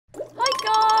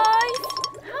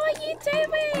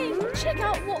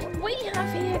we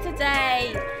have here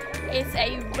today is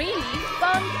a really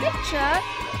fun picture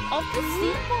of the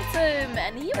sea bottom.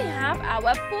 And here we have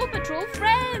our Paw Patrol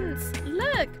friends.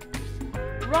 Look,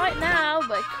 right now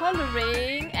we're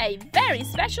colouring a very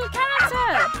special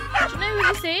character. Do you know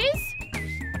who this is?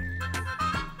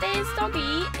 This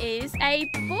doggy is a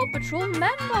Paw Patrol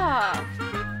member.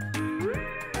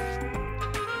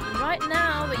 Right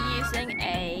now we're using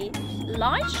a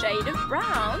light shade of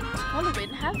brown to colour in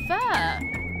her fur.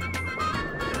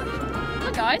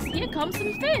 Look guys, here comes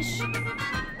some fish.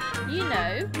 You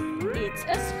know, it's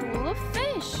a school of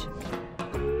fish.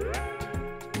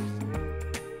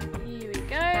 Here we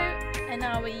go. And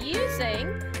now we're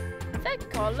using the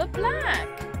colour black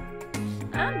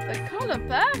and the colour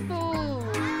purple.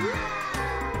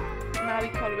 Now we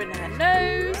colour in her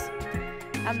nose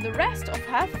and the rest of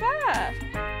her fur.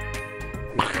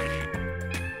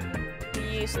 We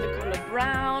use the colour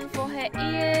brown for her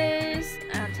ears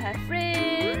and her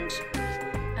fringe.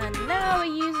 And now we're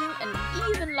using an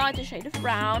even lighter shade of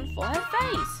brown for her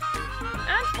face.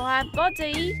 And for her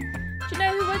body. Do you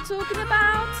know who we're talking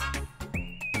about?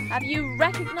 Have you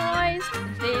recognised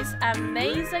this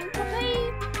amazing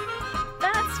puppy?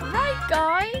 That's right,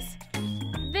 guys.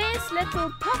 This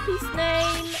little puppy's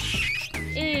name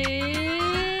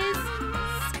is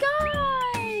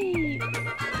Sky.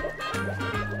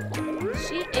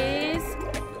 She is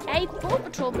a Paw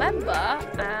Patrol member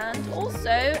and also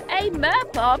a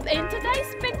merpup in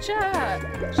today's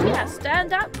picture. She has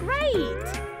turned out great.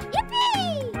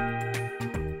 Yippee!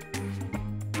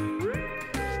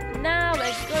 Now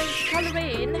we're going to colour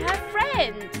in her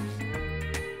friend.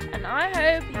 And I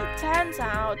hope he turns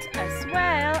out as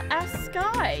well as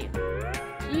Sky.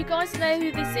 Do you guys know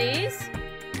who this is?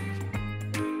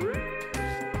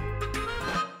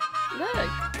 Look,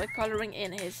 we're colouring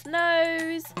in his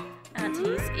nose and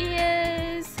his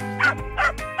ears.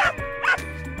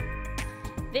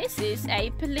 This is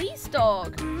a police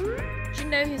dog. Do you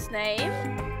know his name?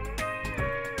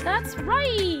 That's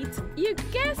right! You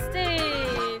guessed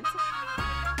it!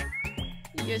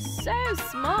 You're so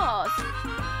smart!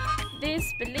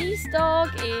 This police dog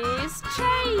is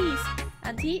Chase,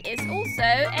 and he is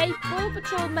also a Paw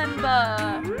Patrol member.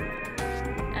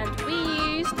 And we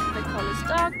used the colours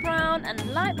dark brown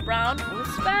and light brown for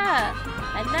his fur.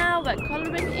 And now we're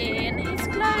colouring in his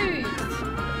clothes.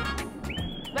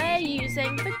 We're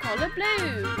using the colour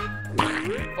blue.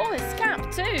 For his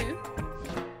cap too.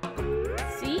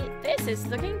 See, this is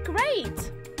looking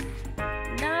great.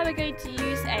 Now we're going to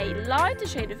use a lighter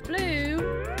shade of blue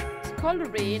to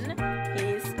colour in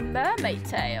his mermaid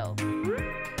tail.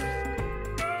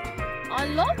 I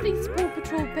love these Paw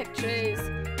Patrol pictures.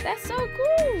 They're so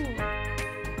cool.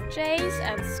 Chase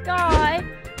and Sky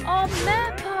are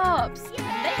merpups.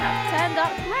 And they have turned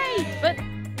out great. But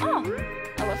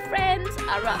our friends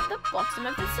are at the bottom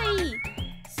of the sea.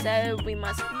 So we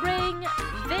must bring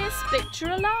this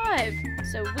picture alive.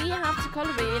 So we have to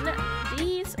colour in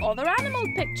these other animal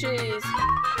pictures.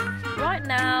 Right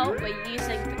now we're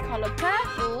using the colour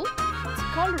purple to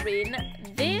colour in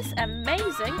this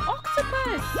amazing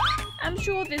octopus. I'm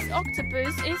sure this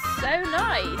octopus is so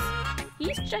nice.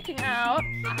 He's checking out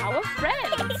our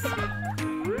friends.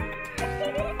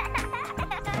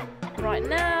 Right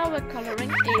now we're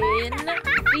colouring in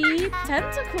the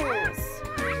tentacles.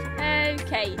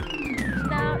 Okay,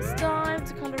 now it's time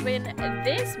to colour in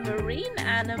this marine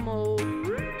animal. Do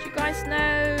you guys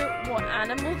know what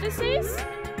animal this is?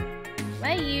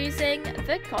 We're using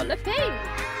the colour pink.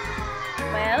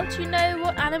 Well, do you know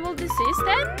what animal this is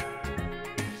then?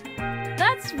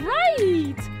 That's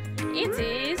right! It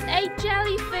is a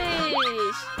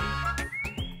jellyfish.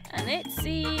 And it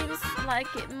seems like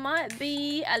it might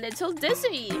be a little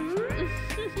dizzy.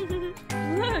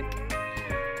 Look!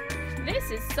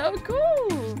 This is so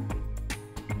cool!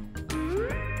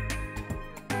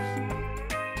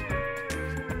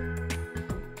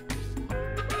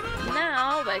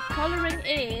 Now we're colouring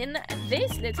in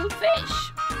this little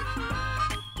fish.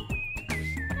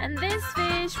 And this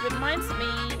fish reminds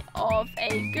me of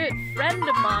a good friend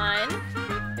of mine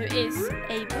who is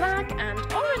a black and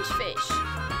orange fish.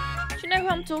 Do you know who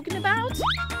I'm talking about?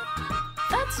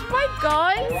 That's right,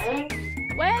 guys!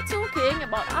 We're talking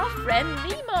about our friend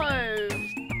Nemo.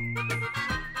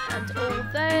 And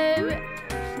although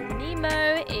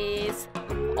Nemo is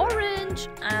orange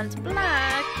and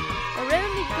black, we're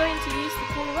only going to use the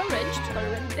colour orange to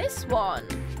colour in this one.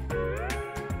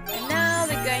 And now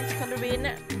we're going to colour in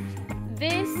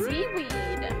this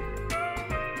seaweed.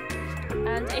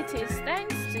 And it is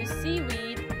thanks to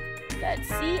seaweed that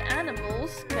sea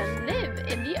animals can live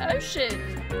in the ocean.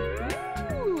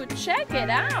 Ooh, check it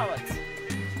out!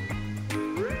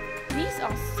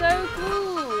 are so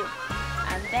cool.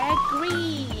 And they're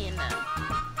green.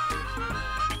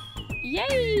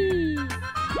 Yay!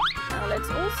 Now let's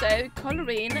also colour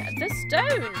in the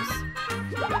stones.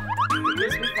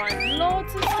 Because we find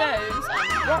lots of stones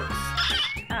and rocks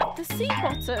at the sea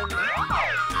bottom.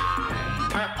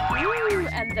 Ooh,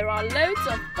 and there are loads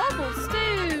of bubbles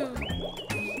too.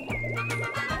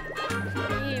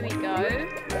 Here we go.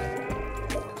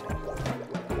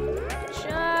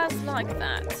 Just like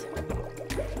that.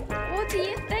 What do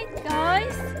you think,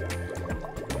 guys?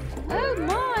 Oh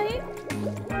my!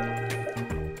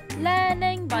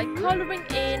 Learning by colouring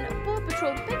in Paw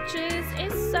Patrol pictures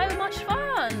is so much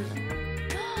fun.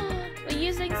 We're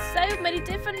using so many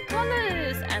different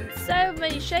colours and so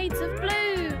many shades of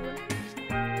blue.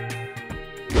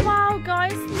 Wow,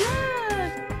 guys,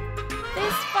 look!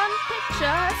 This fun picture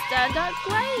has turned out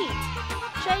great.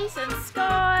 Chase and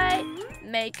Sky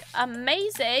make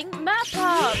amazing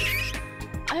map-ups.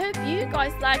 I hope you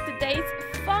guys liked today's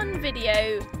fun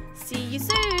video. See you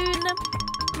soon.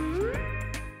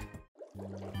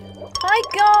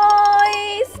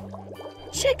 Hi guys!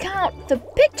 Check out the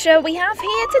picture we have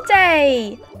here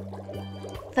today.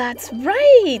 That's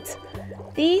right!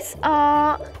 These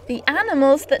are the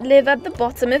animals that live at the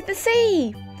bottom of the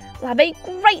sea. We'll have a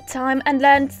great time and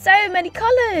learn so many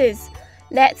colours.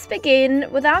 Let's begin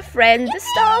with our friend the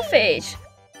starfish.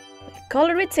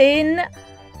 Colour it in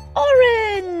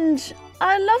orange.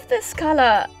 I love this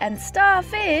colour, and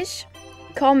starfish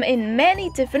come in many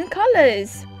different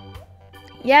colours.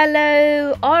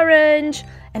 Yellow, orange,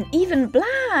 and even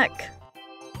black.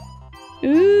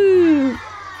 Ooh,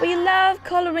 we love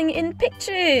colouring in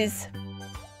pictures.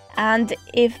 And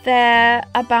if they're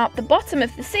about the bottom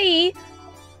of the sea,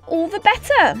 all the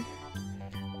better.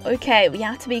 Okay, we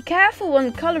have to be careful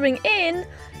when colouring in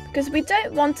because we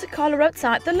don't want to colour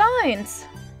outside the lines.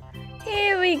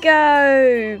 Here we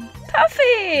go.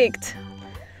 Perfect.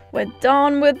 We're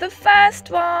done with the first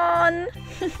one.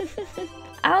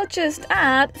 I'll just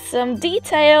add some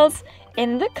details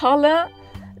in the colour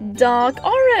dark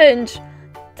orange.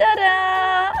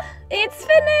 Ta-da! It's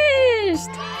finished!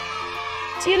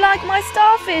 Do you like my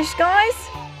starfish, guys?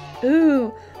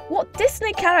 Ooh, what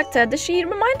Disney character does she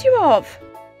remind you of?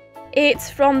 It's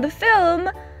from the film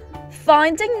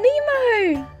Finding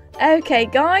Nemo. Okay,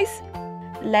 guys,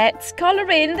 let's colour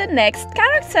in the next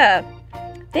character.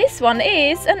 This one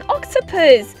is an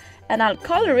octopus, and I'll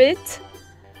colour it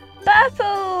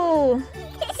purple.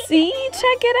 See,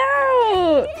 check it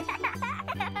out.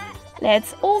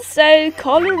 Let's also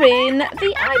colour in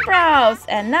the eyebrows,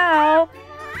 and now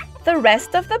the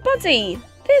rest of the body.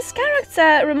 This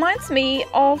character reminds me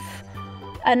of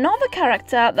another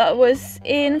character that was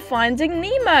in Finding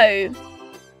Nemo.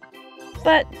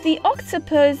 But the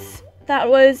octopus that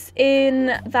was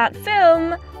in that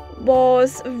film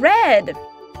was red.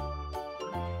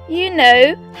 You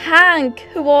know, Hank,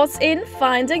 who was in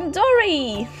Finding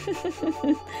Dory.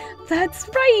 That's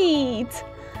right.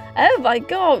 Oh my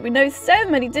god, we know so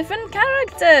many different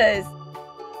characters.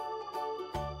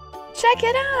 Check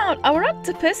it out, our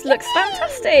octopus looks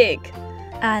fantastic.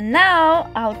 And now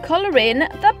I'll colour in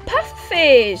the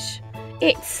pufferfish.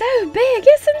 It's so big,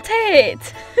 isn't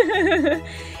it?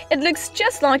 It looks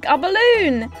just like a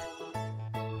balloon.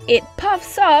 It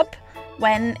puffs up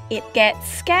when it gets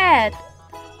scared.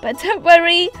 But don't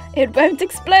worry, it won't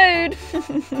explode.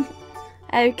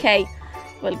 Okay,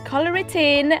 we'll colour it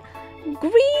in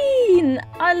green.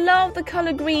 I love the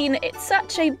colour green. It's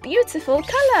such a beautiful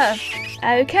colour.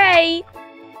 Okay,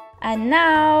 and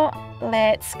now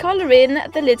let's colour in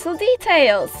the little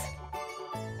details.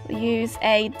 We use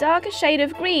a darker shade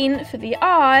of green for the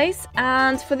eyes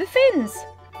and for the fins.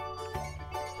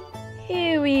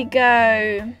 Here we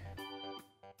go.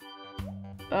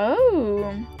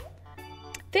 Oh,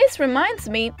 this reminds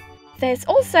me, there's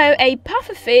also a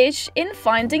pufferfish in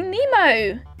Finding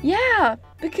Nemo. Yeah,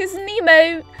 because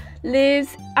Nemo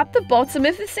lives at the bottom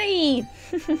of the sea.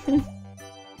 Do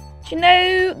you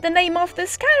know the name of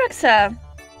this character?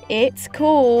 It's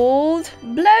called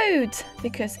Bloat,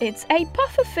 because it's a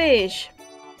pufferfish.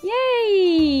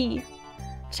 Yay!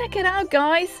 Check it out,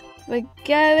 guys. We're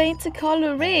going to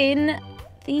colour in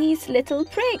these little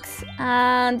pricks,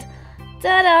 and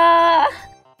ta-da!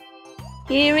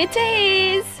 Here it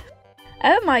is!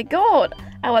 Oh my god,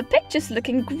 our picture's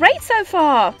looking great so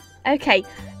far. Okay,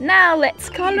 now let's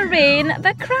colour in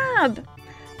the crab.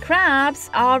 Crabs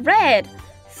are red,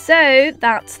 so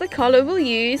that's the colour we'll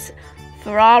use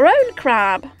for our own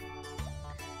crab.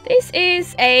 This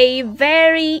is a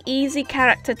very easy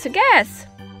character to guess.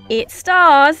 It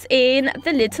stars in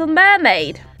The Little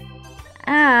Mermaid.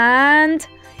 And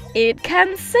it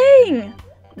can sing.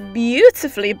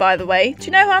 beautifully, by the way. Do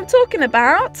you know who I'm talking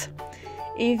about?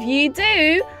 If you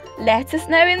do, let us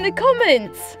know in the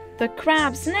comments. The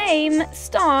crab's name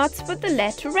starts with the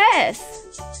letter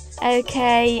S.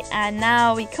 Okay, and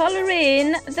now we colour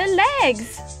in the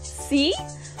legs. See?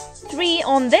 3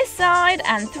 on this side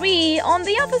and 3 on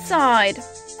the other side.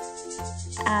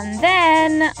 And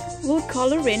then we'll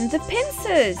colour in the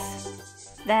pincers.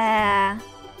 There.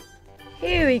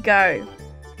 Here we go.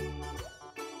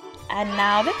 And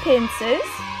now the pincers.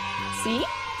 See?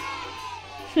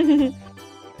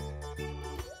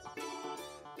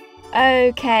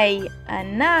 Okay,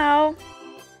 and now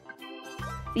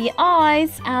the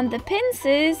eyes and the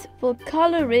pincers will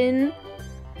colour in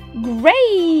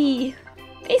grey.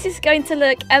 This is going to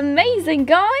look amazing,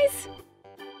 guys.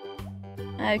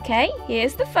 Okay,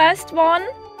 here's the first one.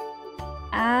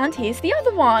 And here's the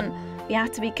other one. We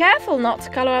have to be careful not to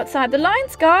colour outside the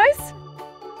lines, guys.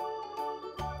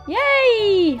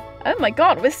 Yay! Oh my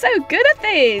god, we're so good at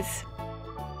this.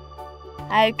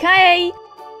 Okay.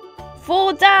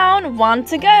 4 down, 1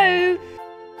 to go.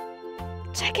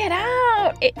 Check it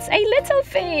out. It's a little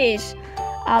fish.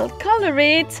 I'll colour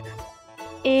it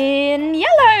in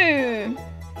yellow.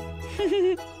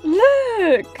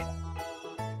 Look.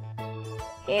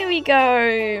 Here we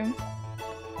go.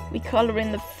 We colour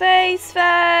in the face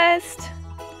first.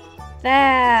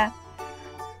 There.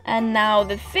 And now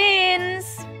the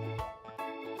fins.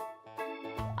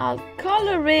 I'll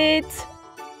colour it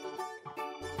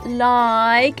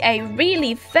like a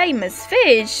really famous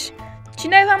fish. Do you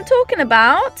know who I'm talking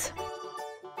about?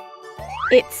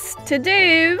 It's to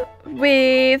do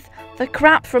with the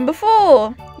crab from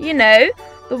before. You know,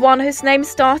 the one whose name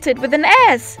started with an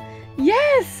S.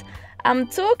 Yes, I'm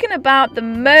talking about the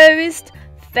most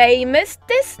famous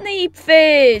Disney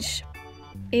fish.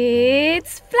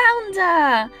 It's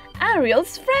Flounder,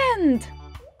 Ariel's friend.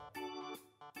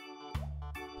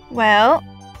 Well,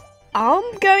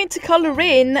 I'm going to colour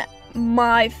in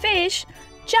my fish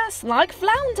just like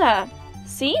Flounder.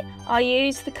 See, I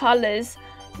use the colours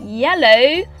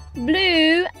yellow,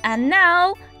 blue and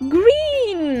now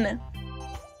green.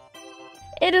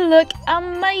 It'll look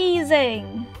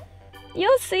amazing.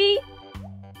 You'll see.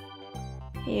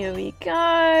 Here we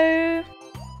go.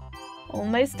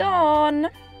 Almost done.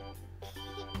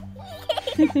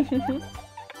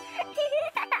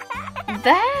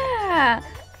 There.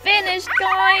 Finished,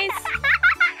 guys.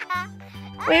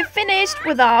 We're finished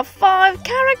with our 5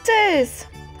 characters.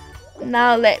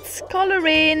 Now let's colour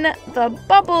in the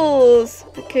bubbles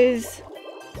because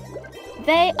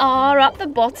they are at the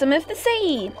bottom of the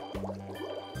sea.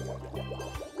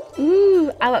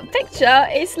 Ooh, our picture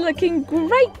is looking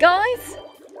great, guys.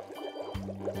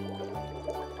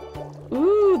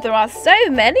 Ooh, there are so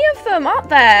many of them, aren't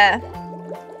there?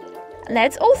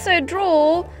 Let's also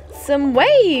draw some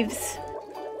waves.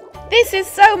 This is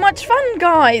so much fun,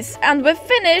 guys, and we've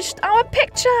finished our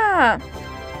picture.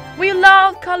 We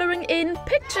love colouring in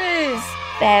pictures.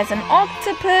 There's an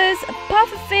octopus, a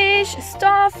pufferfish, a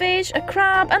starfish, a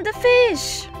crab and a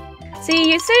fish.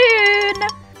 See you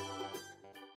soon!